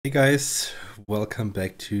Hey guys, welcome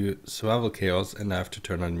back to Survival Chaos, and I have to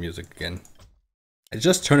turn on music again. I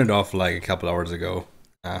just turned it off like a couple hours ago.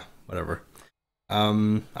 Whatever.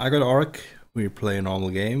 I got Orc. We play a normal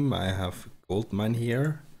game. I have gold mine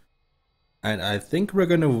here. And I think we're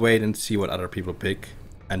gonna wait and see what other people pick.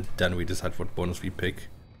 And then we decide what bonus we pick.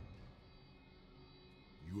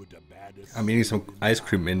 I'm eating some ice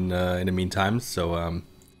cream in the meantime, so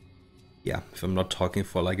yeah, if I'm not talking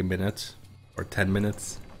for like a minute or 10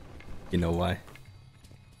 minutes, you know why.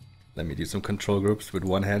 Let me do some control groups with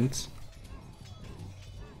one hand.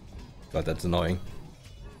 God, that's annoying.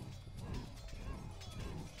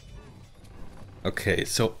 Okay,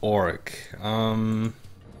 so Orc. Undead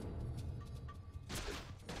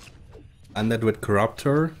with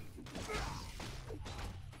Corruptor.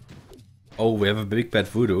 Oh, we have a big bad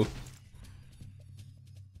voodoo.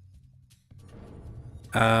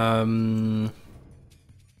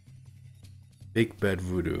 Big bad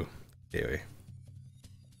voodoo. Anyway.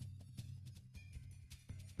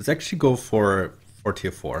 Let's actually go for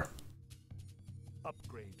tier 4.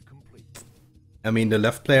 Upgrade complete. I mean, the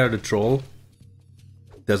left player, the troll,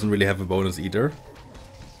 doesn't really have a bonus either,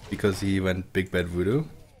 because he went big bad voodoo.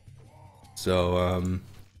 So,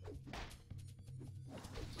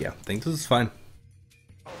 yeah, I think this is fine.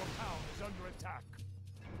 Our town is under attack.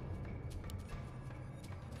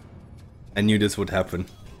 I knew this would happen.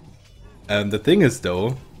 The thing is,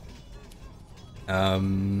 though,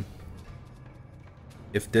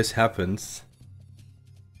 if this happens,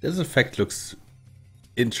 this effect looks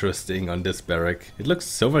interesting on this barrack. It looks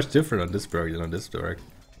so much different on this barrack than on this barrack.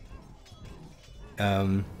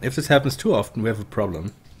 If this happens too often, we have a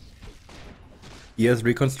problem. He has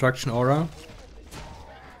reconstruction aura.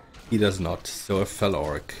 He does not, so a fell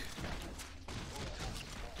orc.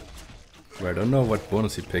 I don't know what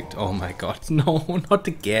bonus he picked. Oh my god, no, not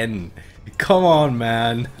again. Come on,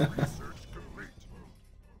 man.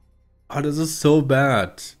 Oh, this is so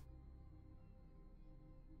bad.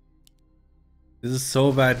 This is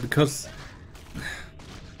so bad because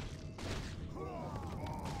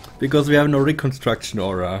we have no reconstruction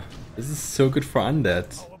aura. This is so good for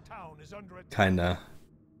undead. Our town is under attack. Kinda.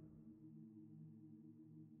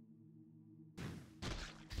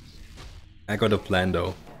 I got a plan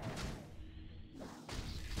though.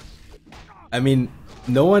 I mean,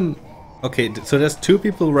 no one... Okay, so there's two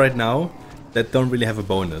people right now that don't really have a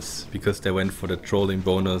bonus, because they went for the trolling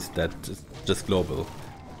bonus that is just global.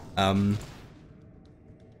 Undead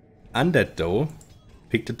though,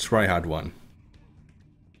 picked a tryhard one.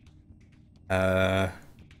 Yeah.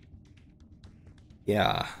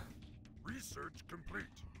 Research complete.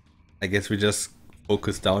 I guess we just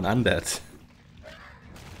focus down undead.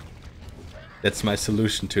 That's my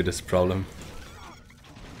solution to this problem.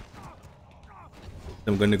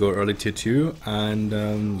 I'm gonna go early tier 2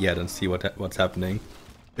 and yeah, then see what's happening.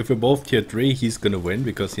 If we're both tier 3, he's gonna win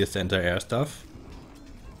because he has the anti-air stuff.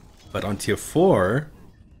 But on tier 4,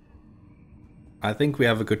 I think we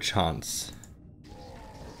have a good chance.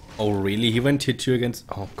 Oh really? He went tier 2 against...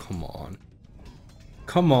 Oh, come on.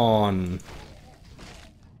 Come on!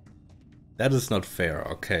 That is not fair,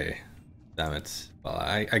 okay. Damn it. Well,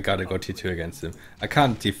 I gotta go tier 2 against him. I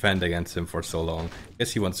can't defend against him for so long.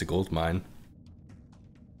 Guess he wants a gold mine.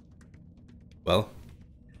 Well,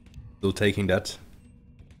 still taking that.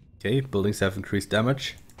 Okay, buildings have increased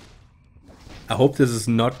damage. I hope this is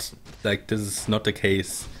not the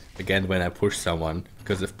case again when I push someone,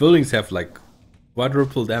 because if buildings have like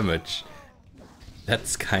quadruple damage,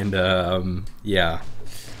 that's kinda yeah,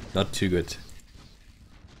 not too good.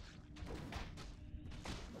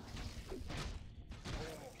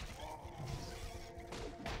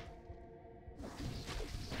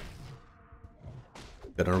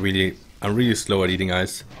 But I'm really slow at eating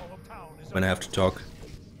ice Our town is when I have to talk.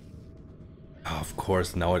 Oh, of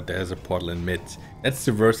course, now there's a portal in mid. That's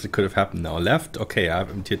the worst that could have happened now. Left? Okay,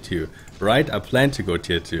 I'm tier 2. Right? I plan to go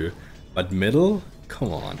tier 2. But middle?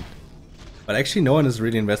 Come on. But actually no one is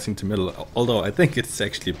really investing to middle. Although I think it's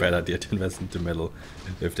actually a bad idea to invest into middle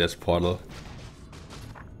if there's portal.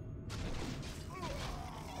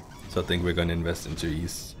 So I think we're gonna invest into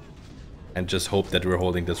east. And just hope that we're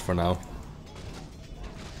holding this for now.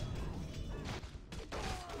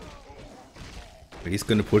 He's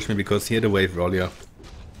gonna push me because he had a wave earlier.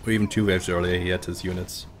 Or even 2 waves earlier, he had his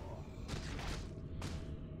units.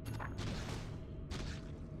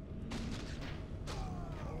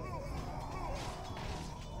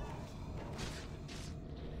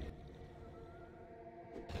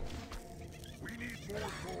 We need more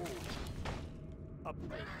gold.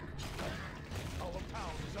 Upgrade. Our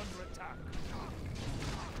town is under attack.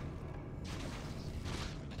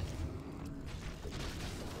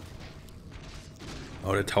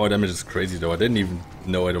 Oh, the tower damage is crazy though. I didn't even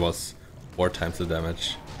know it was 4 times the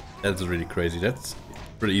damage. That's really crazy. That's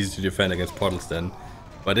pretty easy to defend against portals then.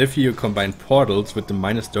 But if you combine portals with the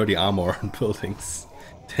minus 30 armor on buildings,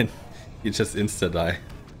 then you just insta-die.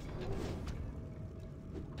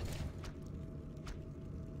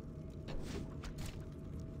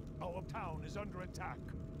 Our town is under attack.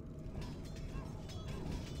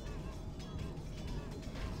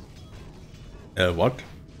 What?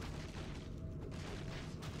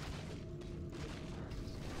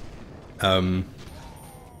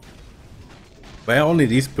 Why are only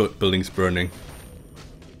these buildings burning?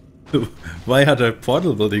 Why are the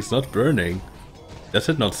portal buildings not burning? Does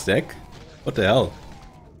it not stack? What the hell?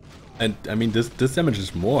 And I mean, this damage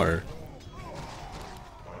is more.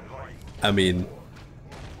 I mean,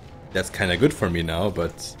 that's kind of good for me now,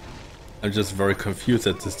 but I'm just very confused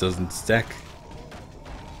that this doesn't stack.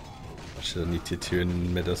 Should I need tier 2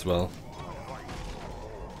 in mid as well?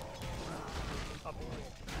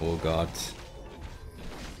 Oh god.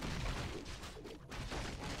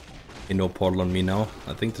 No portal on me now.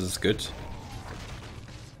 I think this is good.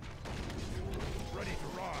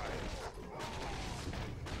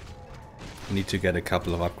 I need to get a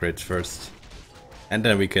couple of upgrades first. And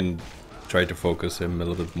then we can try to focus him a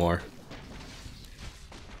little bit more.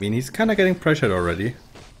 I mean, he's kind of getting pressured already.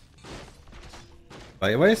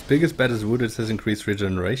 Why his biggest bet is wounded says increased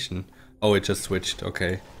regeneration? Oh, it just switched.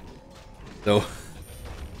 Okay. So,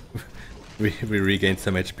 we regained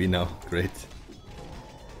some HP now. Great.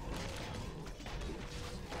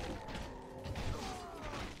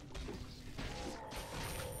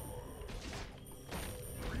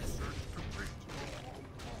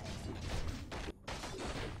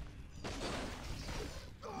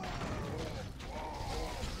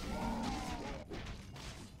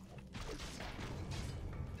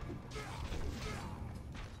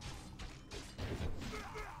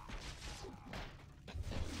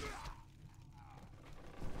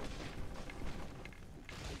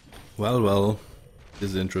 Well, this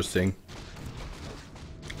is interesting.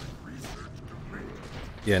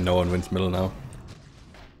 Yeah, no one wins middle now.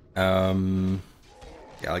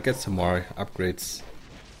 Yeah, I'll get some more upgrades.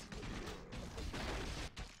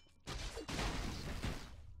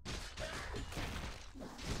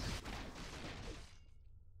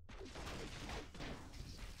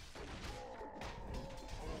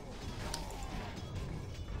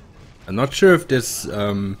 I'm not sure if this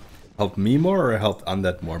helped me more or helped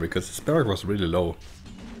Undead more, because the Spirit was really low.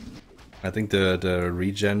 I think the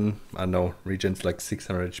regen, I know, regen's like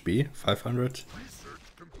 600 HP, 500,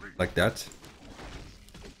 like that.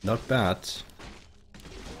 Not bad.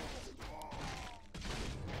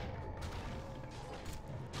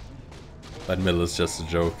 But middle is just a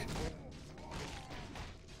joke.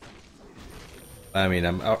 I mean,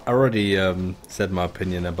 I already said my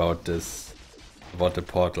opinion about this, about the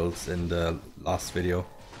portals in the last video.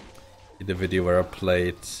 In the video where I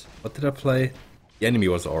played, what did I play? The enemy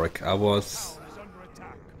was Orc. I was,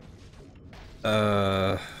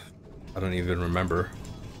 I don't even remember.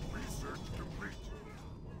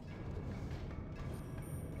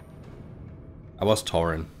 I was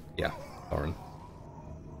Tauren. Yeah, Tauren.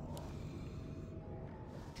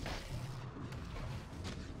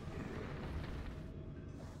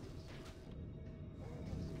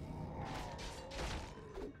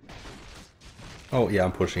 Oh yeah,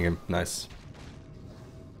 I'm pushing him. Nice.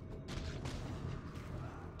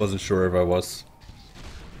 Wasn't sure if I was.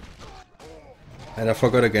 And I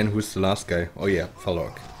forgot again who's the last guy. Oh yeah,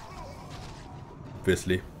 Fallock.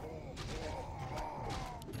 Obviously.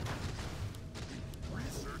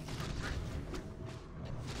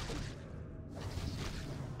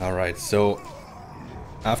 Alright, so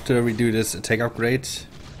after we do this attack upgrade,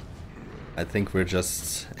 I think we're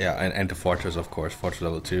just, yeah, and the fortress, of course, fortress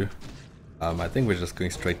level 2. I think we're just going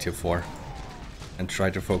straight to 4 and try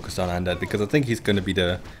to focus on Undead, because I think he's going to be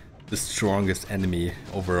the strongest enemy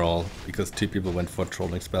overall, because 2 people went for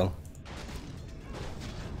trolling spell.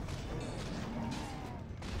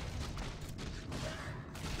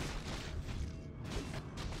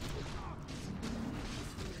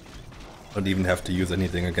 Don't even have to use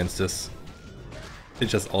anything against this. They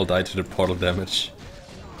just all die to the portal damage.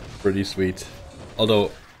 Pretty sweet.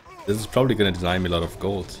 Although, this is probably going to deny me a lot of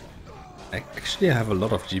gold. Actually, I have a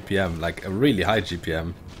lot of GPM, like a really high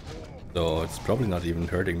GPM. So it's probably not even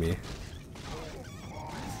hurting me.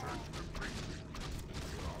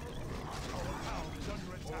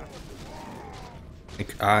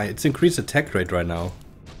 It's increased attack rate right now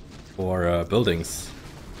for buildings.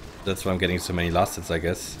 That's why I'm getting so many last hits, I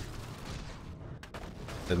guess.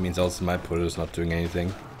 That means also my pull is not doing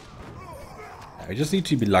anything. I just need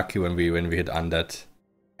to be lucky when we hit Undead.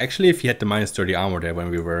 Actually, if he had the -30 armor there when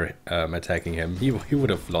we were attacking him, he would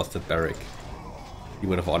have lost that barrack. He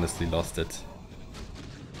would have honestly lost it.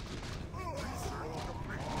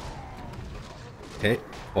 Okay,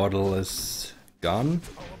 portal is gone.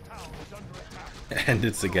 And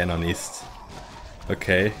it's again on east.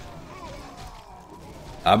 Okay.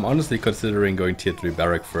 I'm honestly considering going tier 3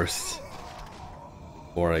 barrack first.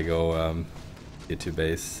 Before I go tier 2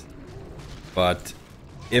 base. But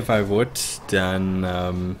if I would, then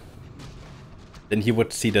he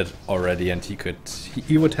would see that already and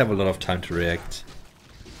he would have a lot of time to react.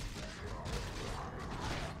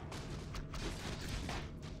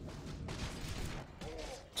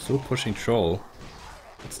 Still pushing troll.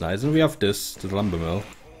 That's nice, and we have the lumber mill.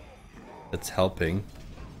 That's helping.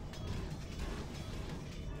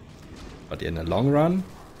 But in the long run,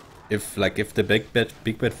 if the big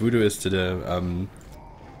bad voodoo is to the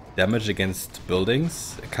damage against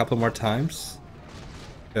buildings a couple more times,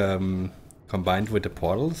 combined with the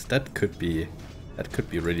portals, that could be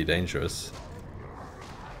really dangerous.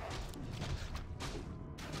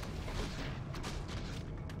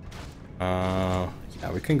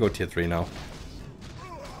 Yeah, we can go tier 3 now.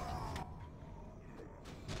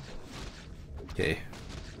 Okay.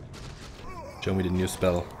 Show me the new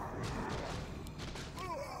spell.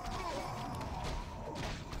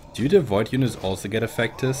 Do the void units also get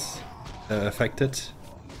affected?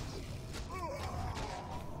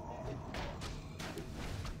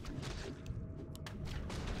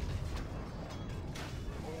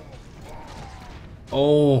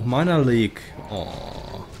 Oh, mana leak.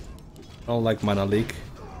 Oh, I don't like mana leak.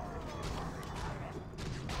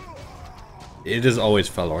 It is always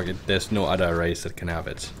Falorg. There's no other race that can have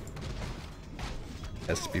it. It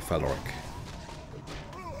has to be Falorg.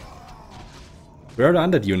 Where are the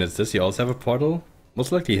undead units? Does he also have a portal?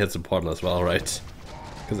 Most likely he has a portal as well, right?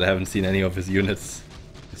 Because I haven't seen any of his units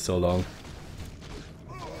in so long.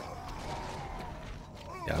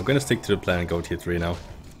 Yeah, I'm gonna stick to the plan and go tier 3 now.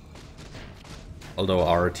 Although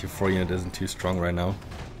our tier 4 unit isn't too strong right now.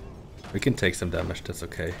 We can take some damage, that's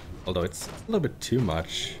okay. Although it's a little bit too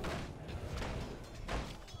much.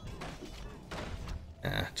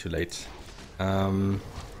 Too late.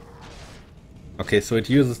 Okay, so it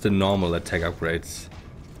uses the normal attack upgrades,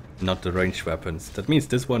 not the ranged weapons. That means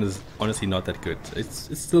this one is honestly not that good. It's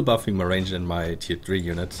still buffing my range and my tier 3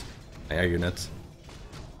 unit, my air unit.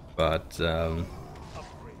 But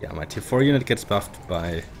yeah, my tier 4 unit gets buffed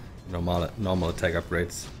by normal attack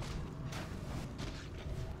upgrades.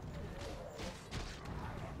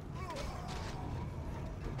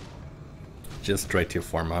 Just straight tier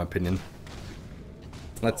 4 in my opinion.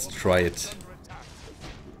 Let's try it.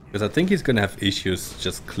 Because I think he's gonna have issues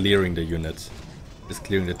just clearing the units. Just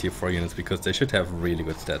clearing the tier 4 units because they should have really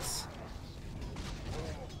good stats.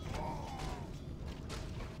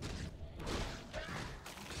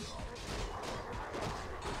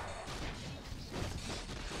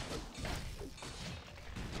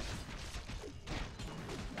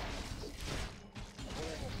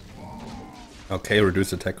 Okay,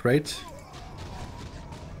 reduce attack rate.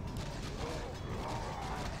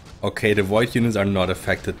 Okay, the void units are not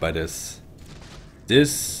affected by this.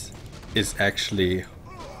 This is actually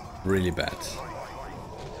really bad.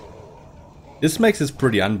 This makes it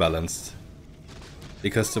pretty unbalanced.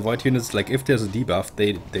 Because the void units, like if there's a debuff,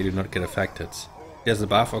 they do not get affected. If there's a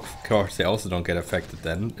buff, of course, they also don't get affected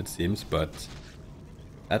then, it seems, but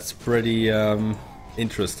that's pretty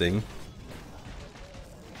interesting.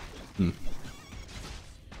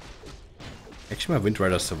 Actually, my Wind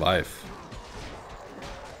Riders survive.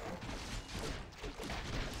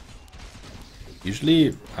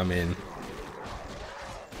 Usually, I mean...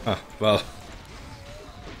 well...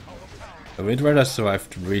 The Wind Riders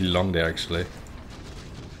survived really long there, actually.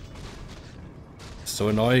 So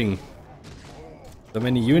annoying. So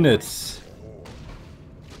many units.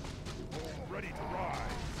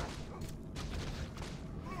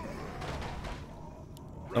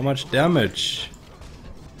 So much damage.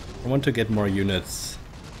 I want to get more units.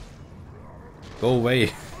 Go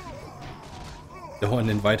away. No one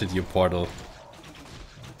invited you, Portal.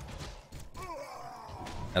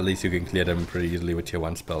 At least you can clear them pretty easily with tier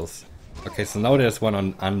 1 spells. Okay, so now there's one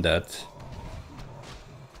on Undead.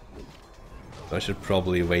 So I should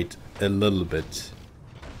probably wait a little bit.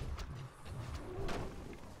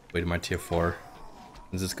 Wait my tier 4.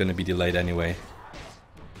 This is gonna be delayed anyway.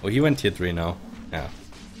 Oh, he went tier 3 now. Yeah.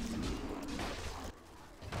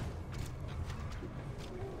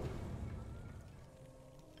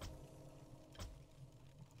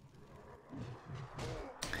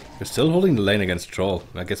 You're still holding the lane against Troll.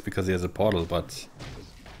 I guess because he has a portal, but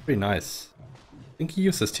pretty nice. I think he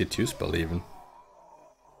uses tier 2 spell even.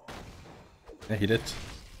 Yeah, he did.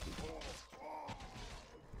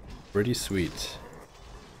 Pretty sweet.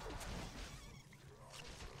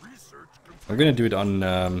 I'm gonna do it on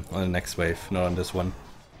the next wave, not on this one.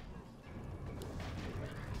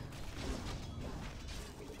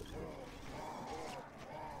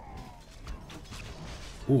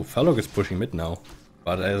 Ooh, Falloc is pushing mid now.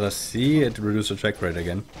 But as I see, it reduced the attack rate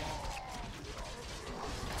again.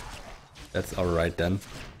 That's alright then.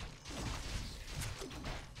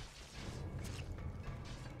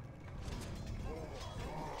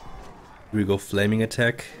 We go Flaming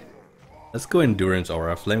Attack. Let's go Endurance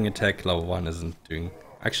Aura. Flaming Attack level 1 isn't doing...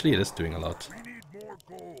 Actually, it is doing a lot.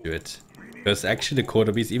 Do it. Because actually the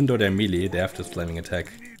Quarter Beasts, even though they're melee, they have this Flaming Attack.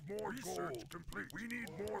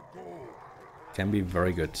 Can be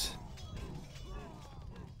very good.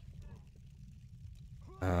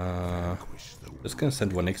 Just gonna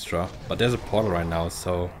send one extra. But there's a portal right now,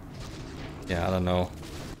 so... Yeah, I don't know.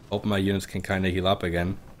 Hope my units can kinda heal up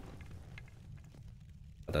again.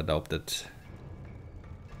 But I doubt it.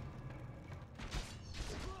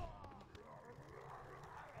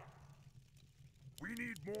 We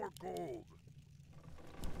need more gold.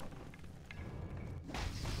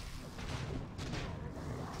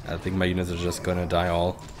 I think my units are just gonna die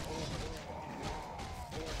all.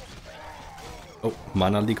 Oh,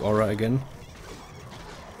 Mana Leak Aura again.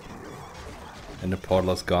 And the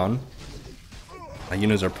portal is gone. My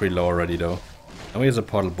units are pretty low already though. Now he has a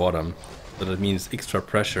portal bottom. So that means extra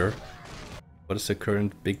pressure. What is the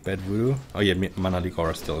current big bad voodoo? Oh yeah, Mana Leak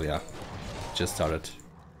Aura still, yeah. Just started.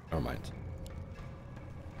 Never mind.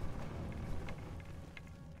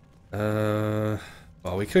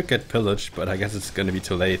 Well, we could get pillaged, but I guess it's gonna be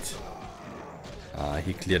too late.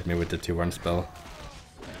 He cleared me with the tier 1 spell.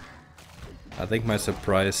 I think my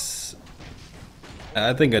surprise...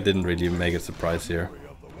 I think I didn't really make a surprise here.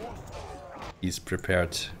 He's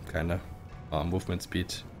prepared, kinda. Movement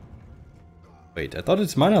speed. Wait, I thought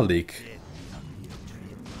it's Mana Leak.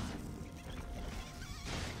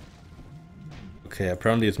 Okay,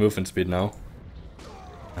 apparently it's movement speed now.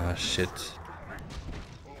 Ah, shit.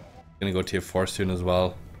 Gonna go tier 4 soon as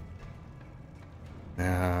well.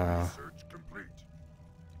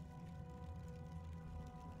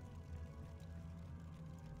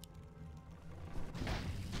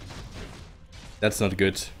 That's not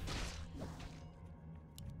good.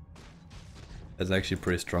 That's actually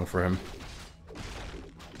pretty strong for him.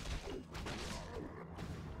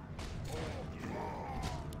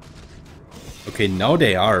 Okay, now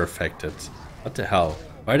they are affected. What the hell?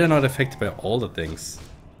 Why are they not affected by all the things?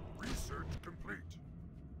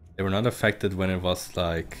 They were not affected when it was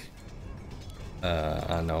like... I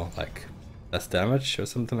don't know, like less damage or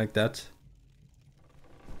something like that.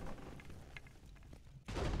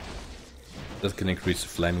 Just can increase the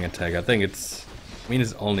flaming attack. I think it's... I mean,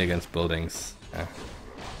 it's only against buildings. Yeah.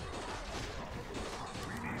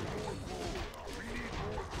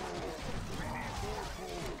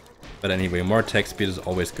 But anyway, more attack speed is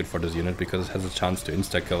always good for this unit because it has a chance to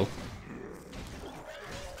insta-kill.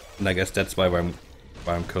 And I guess that's why I'm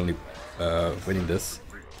currently winning this.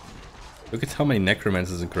 Look at how many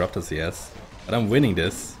necromancers and corruptors he has. But I'm winning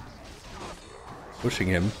this. Pushing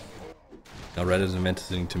him. Now red is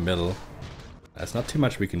inventing to middle. There's not too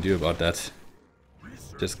much we can do about that.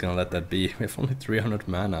 Just gonna let that be. We have only 300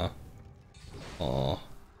 mana. Oh,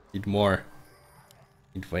 need more.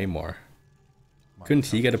 Need way more. Couldn't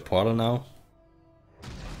he get a portal now?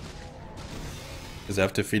 Because I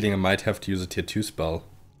have the feeling I might have to use a tier 2 spell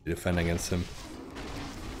to defend against him.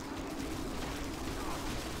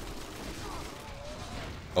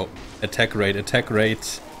 Oh, attack rate, attack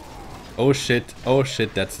rate. Oh shit,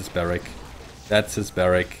 that's his barrack. That's his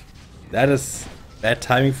barrack. That is bad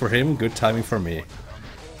timing for him, good timing for me.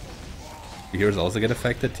 Do heroes also get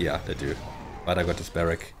affected? Yeah, they do. But I got this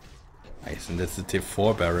barrack. Nice, and that's the tier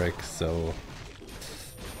 4 barrack, so...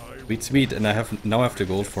 Sweet, sweet, and I now have the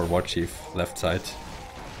gold for War Chief left side.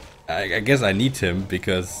 I guess I need him,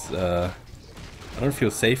 because I don't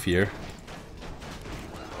feel safe here.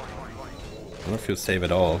 I don't feel safe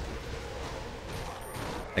at all.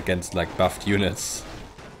 Against, like, buffed units.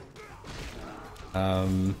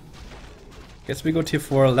 Guess we go tier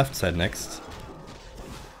 4 left side next.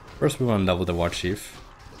 First we want to level the War Chief.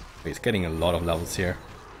 He's getting a lot of levels here.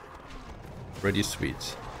 Pretty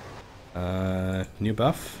sweet. New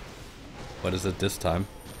buff? What is it this time?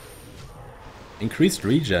 Increased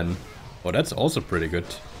regen. Oh, that's also pretty good.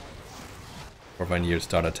 For when you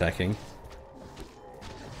start attacking.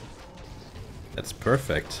 That's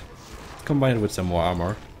perfect. Let's combine it with some more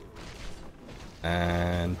armor.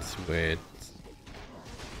 And with...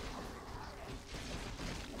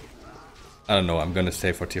 I don't know, I'm gonna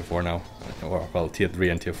stay for tier 4 now. Or, well, tier 3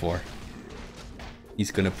 and tier 4.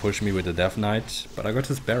 He's gonna push me with the Death Knight, but I got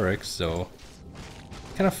his barracks, so...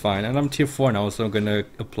 kind of fine. And I'm tier 4 now, so I'm gonna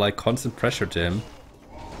apply constant pressure to him.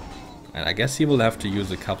 And I guess he will have to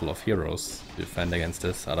use a couple of heroes to defend against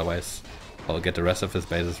this, otherwise I'll get the rest of his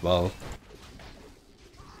base as well.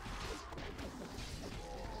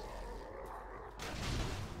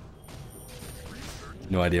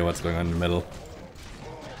 No idea what's going on in the middle.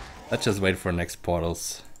 Let's just wait for next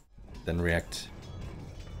portals, then react.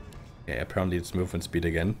 Okay, apparently it's movement speed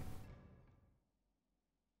again.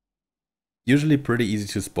 Usually pretty easy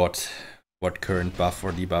to spot what current buff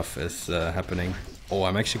or debuff is happening. Oh,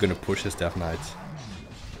 I'm actually gonna push his Death Knight.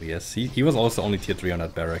 Yes, he was also only tier 3 on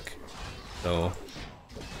that barrack. So,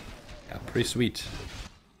 yeah, pretty sweet.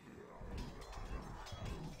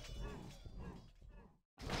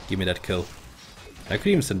 Give me that kill. I could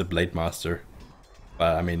even send the Blade Master.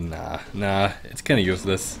 But I mean, nah, it's kinda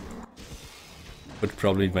useless. Would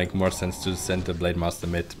probably make more sense to send the Blade Master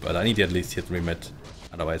mid, but I need at least tier 3 mid.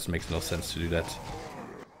 Otherwise it makes no sense to do that.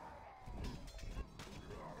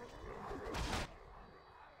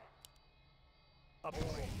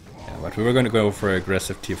 Yeah, but we were gonna go for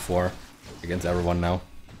aggressive tier 4 against everyone now.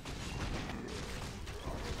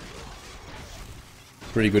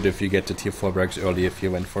 Pretty good if you get to tier 4 barracks early if you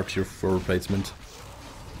went for tier 4 replacement.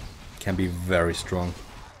 Can be very strong.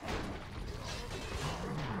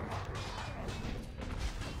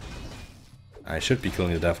 I should be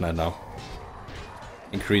killing the Death Knight now.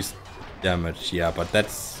 Increased damage, yeah, but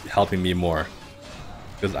that's helping me more.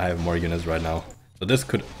 Because I have more units right now. So this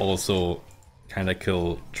could also kinda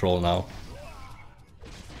kill Troll now.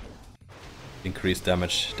 Increased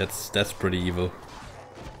damage, that's pretty evil.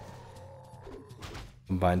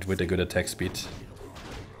 Combined with a good attack speed.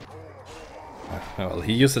 Well,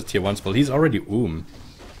 he uses tier 1 spell. He's already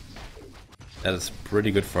That is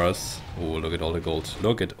pretty good for us. Oh, look at all the gold.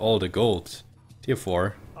 Look at all the gold. Tier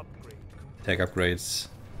 4. Attack upgrades.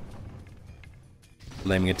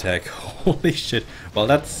 Flaming attack. Holy shit. Well,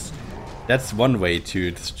 that's one way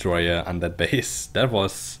to destroy a undead base. That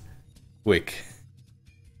was quick.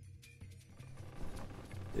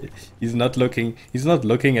 He's not looking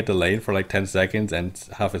at the lane for like 10 seconds and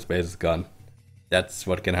half his base is gone. That's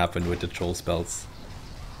what can happen with the troll spells.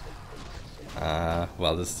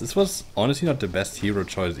 Well, this was honestly not the best hero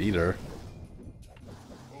choice either.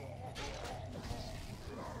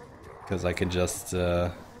 Because I can just,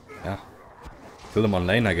 yeah, kill him on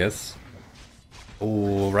lane, I guess.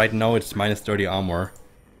 Oh, right now it's minus 30 armor.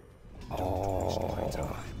 Oh,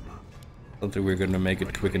 don't think we're gonna make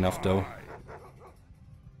it quick enough though.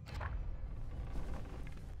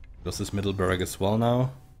 Does this middle barrack as well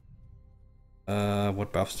now?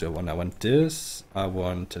 What buffs do I want? I want this. I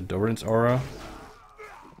want Endurance Aura.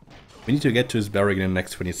 We need to get to his barrack in the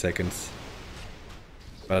next 20 seconds.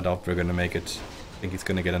 But I doubt we're gonna make it. I think he's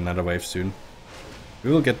gonna get another wave soon.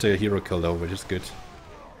 We will get the hero kill though, which is good.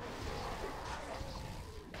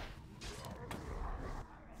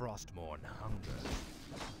 Frostmourne hunger.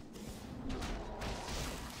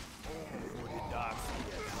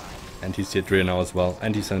 And he's tier 3 now as well.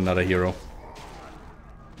 And he's another hero.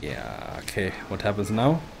 Yeah, okay. What happens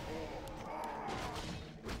now?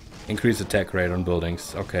 Increase attack rate on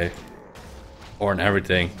buildings. Okay. Or on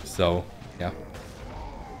everything. So, yeah.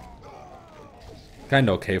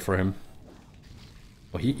 Kinda okay for him.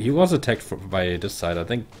 Well, he was attacked by this side. I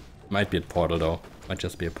think might be a portal though. Might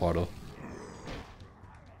just be a portal.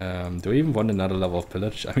 Do I even want another level of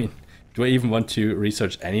pillage? I mean, do I even want to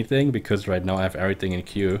research anything? Because right now I have everything in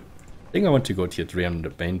queue. I think I want to go tier 3 on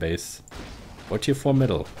the main base. Or tier 4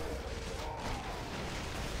 middle.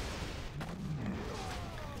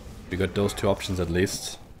 We got those two options at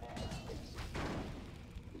least.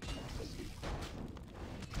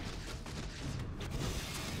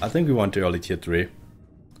 I think we want to early tier 3.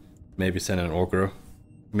 Maybe send an Ogre.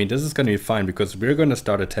 I mean, this is gonna be fine because we're gonna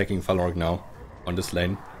start attacking Valorg now on this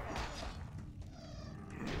lane.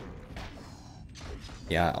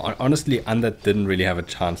 Yeah, honestly, Undead didn't really have a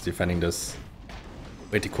chance defending this.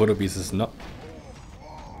 Wait, the Kodo Beast is not...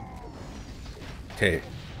 Okay,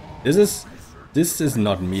 this is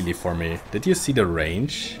not melee for me. Did you see the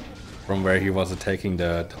range from where he was attacking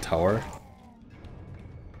the tower?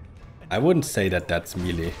 I wouldn't say that that's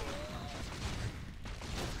melee.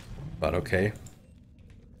 But okay.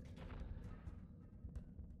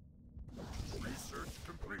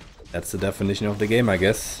 That's the definition of the game, I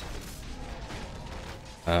guess.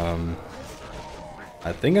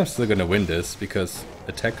 I think I'm still gonna win this because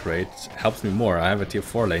attack rate helps me more. I have a tier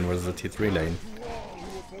 4 lane versus a tier 3 lane.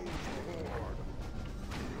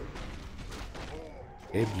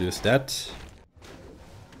 Okay, blue is dead.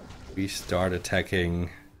 We start attacking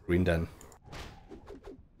green then.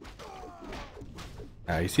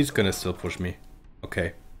 He's gonna still push me.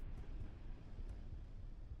 Okay.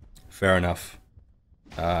 Fair enough.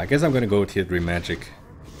 I guess I'm gonna go tier 3 magic.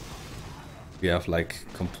 We have like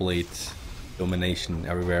complete domination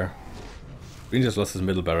everywhere. Green just lost his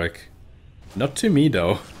middle barrack. Not to me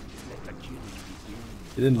though.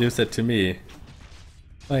 He didn't lose that to me.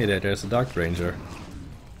 Oh, there's a Dark Ranger.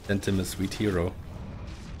 Sent him a sweet hero.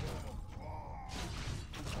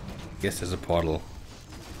 Guess there's a portal.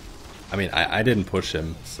 I mean, I didn't push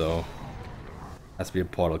him, so has to be a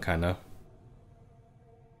portal, kinda.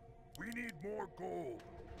 We need more gold.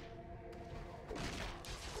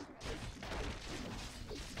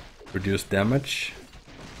 Reduce damage.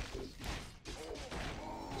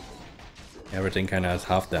 Everything kinda has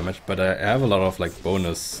half damage, but I have a lot of like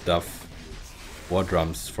bonus stuff. War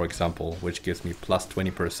drums, for example, which gives me plus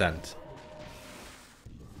 20%.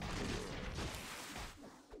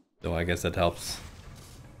 So I guess that helps.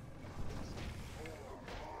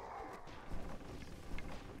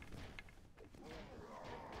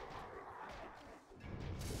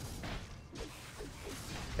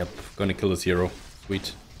 Yep, gonna kill this hero.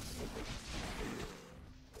 Sweet.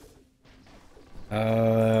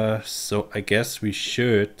 So I guess we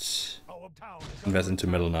should invest into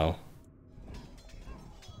middle now.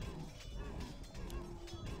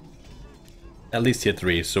 At least tier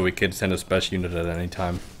 3, so we can send a special unit at any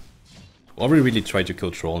time. Or we really try to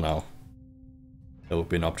kill troll now. That would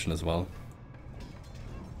be an option as well.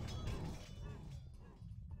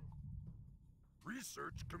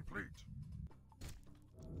 Research complete.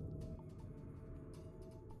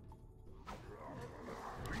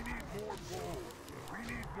 We need more gold. We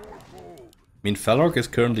need more gold. I mean, Felorg is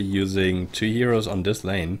currently using 2 heroes on this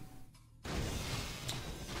lane.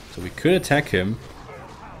 So we could attack him.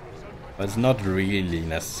 But it's not really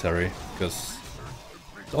necessary, because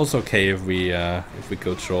it's also okay if we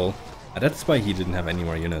go troll. That's why he didn't have any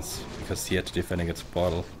more units, because he had to defend against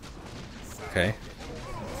portal. Okay.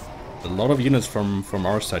 A lot of units from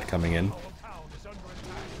our side coming in.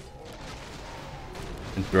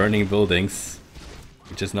 And burning buildings,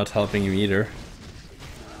 which is not helping him either.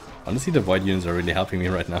 Honestly, the white units are really helping me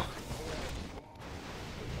right now.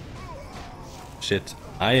 Shit,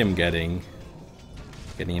 I am getting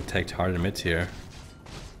attacked hard in mid here.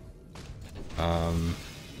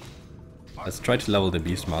 Let's try to level the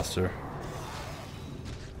Beastmaster.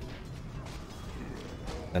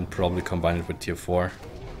 And probably combine it with tier 4.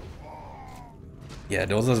 Yeah,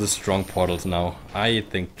 those are the strong portals now. I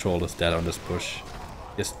think Troll is dead on this push.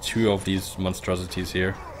 There's 2 of these monstrosities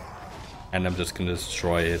here. And I'm just gonna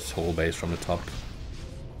destroy his whole base from the top.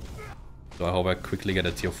 So I hope I quickly get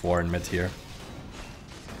a tier 4 in mid here.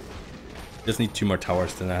 Just need 2 more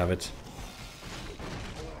towers, then I have it.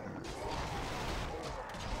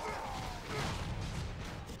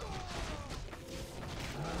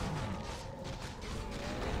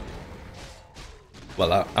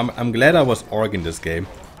 Well, I'm glad I was Org in this game.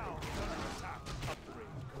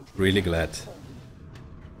 Really glad.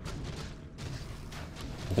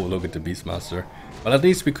 Oh, look at the Beastmaster. Well, at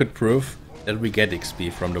least we could prove that we get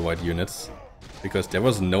XP from the white units. Because there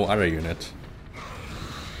was no other unit.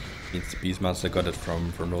 Means the Beastmaster got it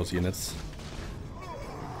from those units.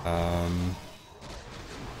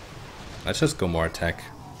 Let's just go more attack.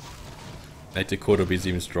 Make the Kodo is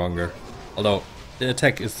even stronger. Although the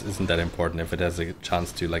attack isn't that important if it has a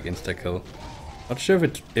chance to like insta-kill. Not sure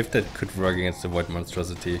if that could work against the white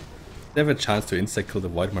monstrosity. If they have a chance to insta-kill the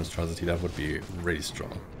white monstrosity, that would be really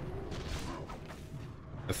strong.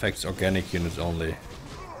 Affects organic units only.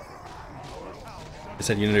 Is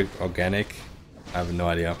that unit organic? I have no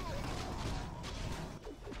idea.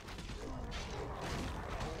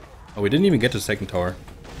 Oh, we didn't even get to second tower.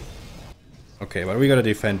 Okay, but we gotta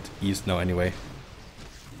defend east now anyway.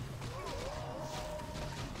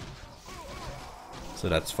 So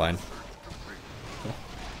that's fine.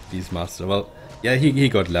 Beastmaster, well, yeah, he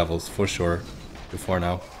got levels for sure before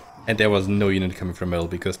now. And there was no unit coming from middle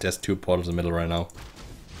because there's 2 portals in the middle right now.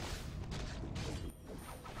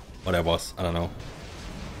 What that was, I don't know.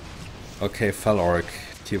 Okay, Felorg,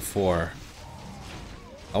 tier 4.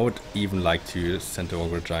 I would even like to send the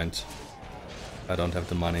Ogre Giant. I don't have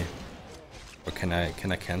the money. Or can I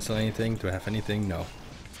cancel anything? Do I have anything? No.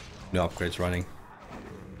 No upgrades running.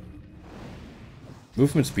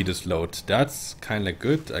 Movement speed is lowered. That's kinda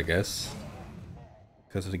good, I guess.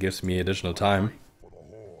 Because it gives me additional time.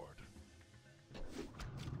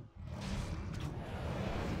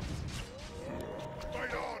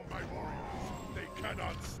 Fight on, my warriors. They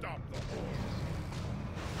cannot stop the horde.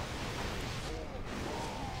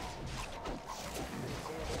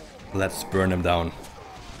 Let's burn him down.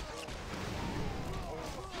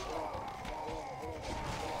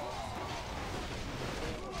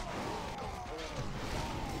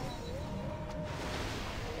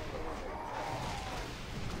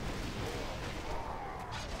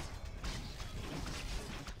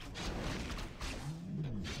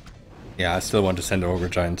 Yeah, I still want to send Ogre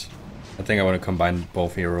Giant. I think I want to combine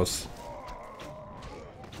both heroes.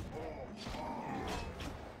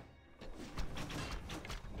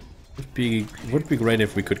 Would be great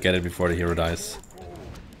if we could get it before the hero dies.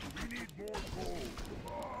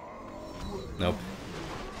 Nope.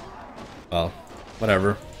 Well,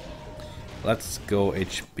 whatever. Let's go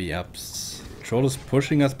HP ups. Troll is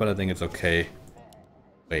pushing us, but I think it's okay.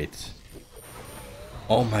 Wait.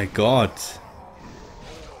 Oh my god.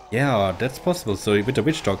 Yeah, that's possible. So with the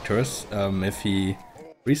Witch Doctors, if he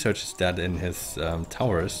researches that in his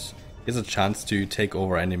towers, he has a chance to take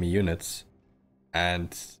over enemy units.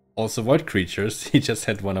 And also void creatures. He just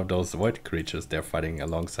had one of those void creatures there fighting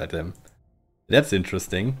alongside him. That's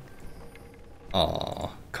interesting. Aw,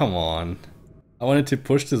 come on. I wanted to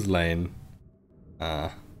push this lane.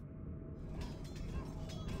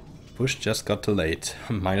 Push just got too late.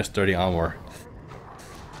 Minus 30 armor.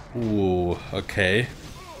 Ooh, okay.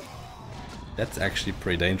 That's actually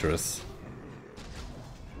pretty dangerous.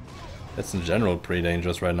 That's in general pretty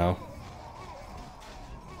dangerous right now.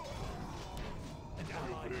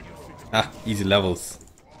 Ah, easy levels.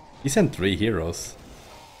 He sent 3 heroes.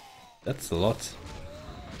 That's a lot.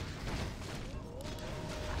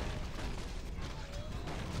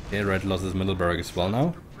 Okay, Red lost his Middleburg as well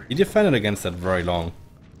now. He defended against that very long.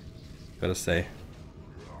 Gotta say.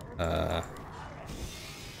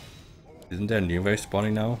 Isn't there a new wave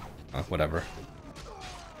spawning now? Oh, whatever.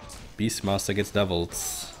 Beastmaster gets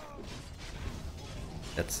devils.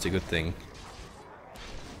 That's the good thing.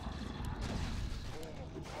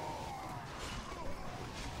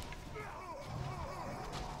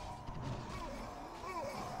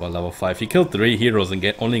 Well, level 5. He killed 3 heroes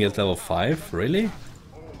and only gets level 5? Really?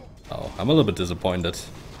 Oh, I'm a little bit disappointed.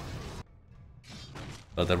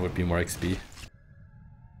 But that would be more XP.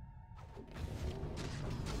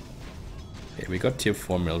 Okay, we got tier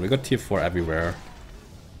 4 mill. We got tier 4 everywhere.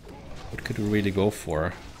 What could we really go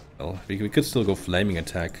for? Well, we could still go flaming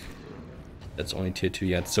attack. That's only tier 2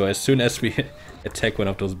 yet. So as soon as we attack one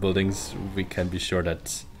of those buildings, we can be sure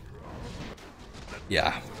that...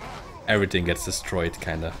 yeah, everything gets destroyed,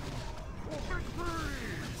 kinda.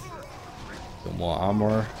 So more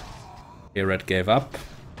armor. Okay, Red gave up.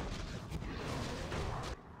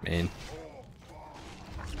 I mean,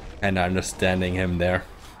 kinda understanding him there.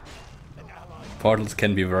 Portals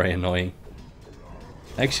can be very annoying.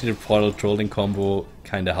 Actually, the portal trolling combo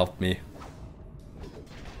kinda helped me.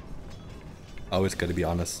 Always gotta be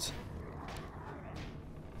honest.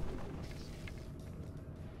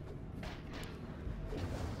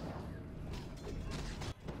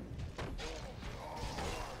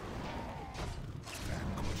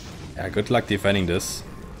 Yeah, good luck defending this.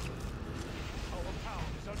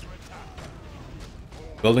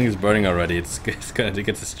 Building is burning already, it's gonna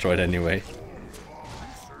get destroyed anyway.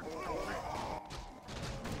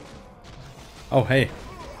 Oh hey,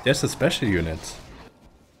 there's a special unit.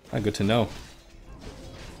 Ah, good to know.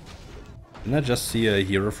 Didn't I just see a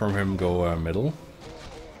hero from him go middle?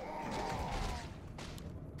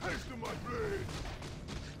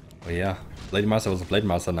 Oh yeah, Blade Master was a Blade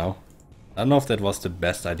Master now. I don't know if that was the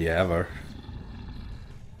best idea ever.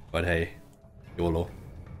 But hey, YOLO.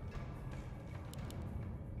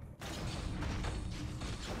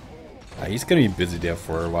 He's gonna be busy there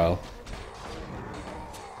for a while.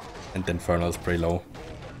 And the Infernal is pretty low.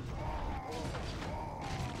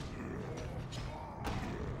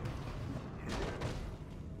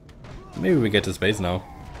 Maybe we get to space now.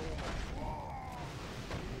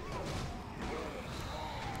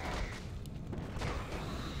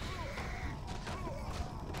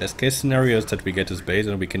 Best case scenario is that we get to space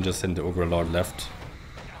and we can just send the Ogre Lord left.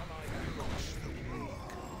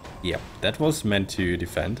 Yep, that was meant to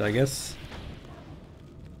defend, I guess.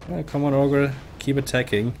 Come on, Ogre, keep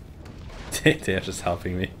attacking. They're just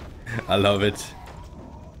helping me. I love it.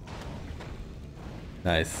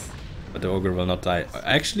 Nice. But the Ogre will not die.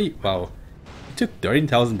 Actually, wow. He took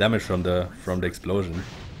 13,000 damage from the explosion.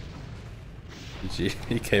 He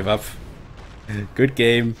gave up. Good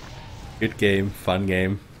game. Good game. Fun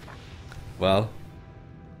game. Well.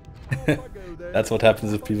 That's what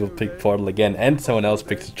happens if people pick Portal again and someone else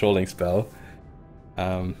picks a trolling spell.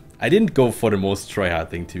 I didn't go for the most tryhard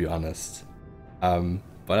thing, to be honest.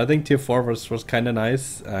 But I think tier 4 was kinda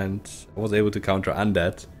nice and I was able to counter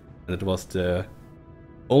Undead. And it was the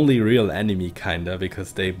only real enemy kinda,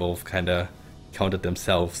 because they both kinda counted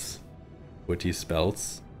themselves with these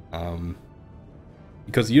spells.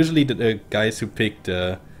 Because usually the guys who pick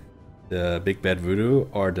the Big Bad Voodoo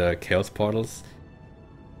or the Chaos Portals,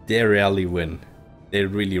 they rarely win. They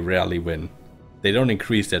really rarely win. They don't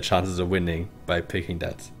increase their chances of winning by picking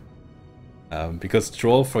that. Because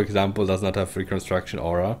Troll, for example, does not have Reconstruction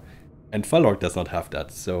Aura, and Falorg does not have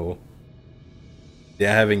that, so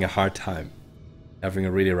they're having a hard time. Having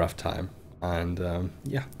a really rough time. And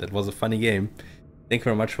yeah, that was a funny game. Thank you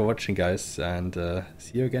very much for watching, guys, and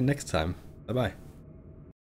see you again next time. Bye bye.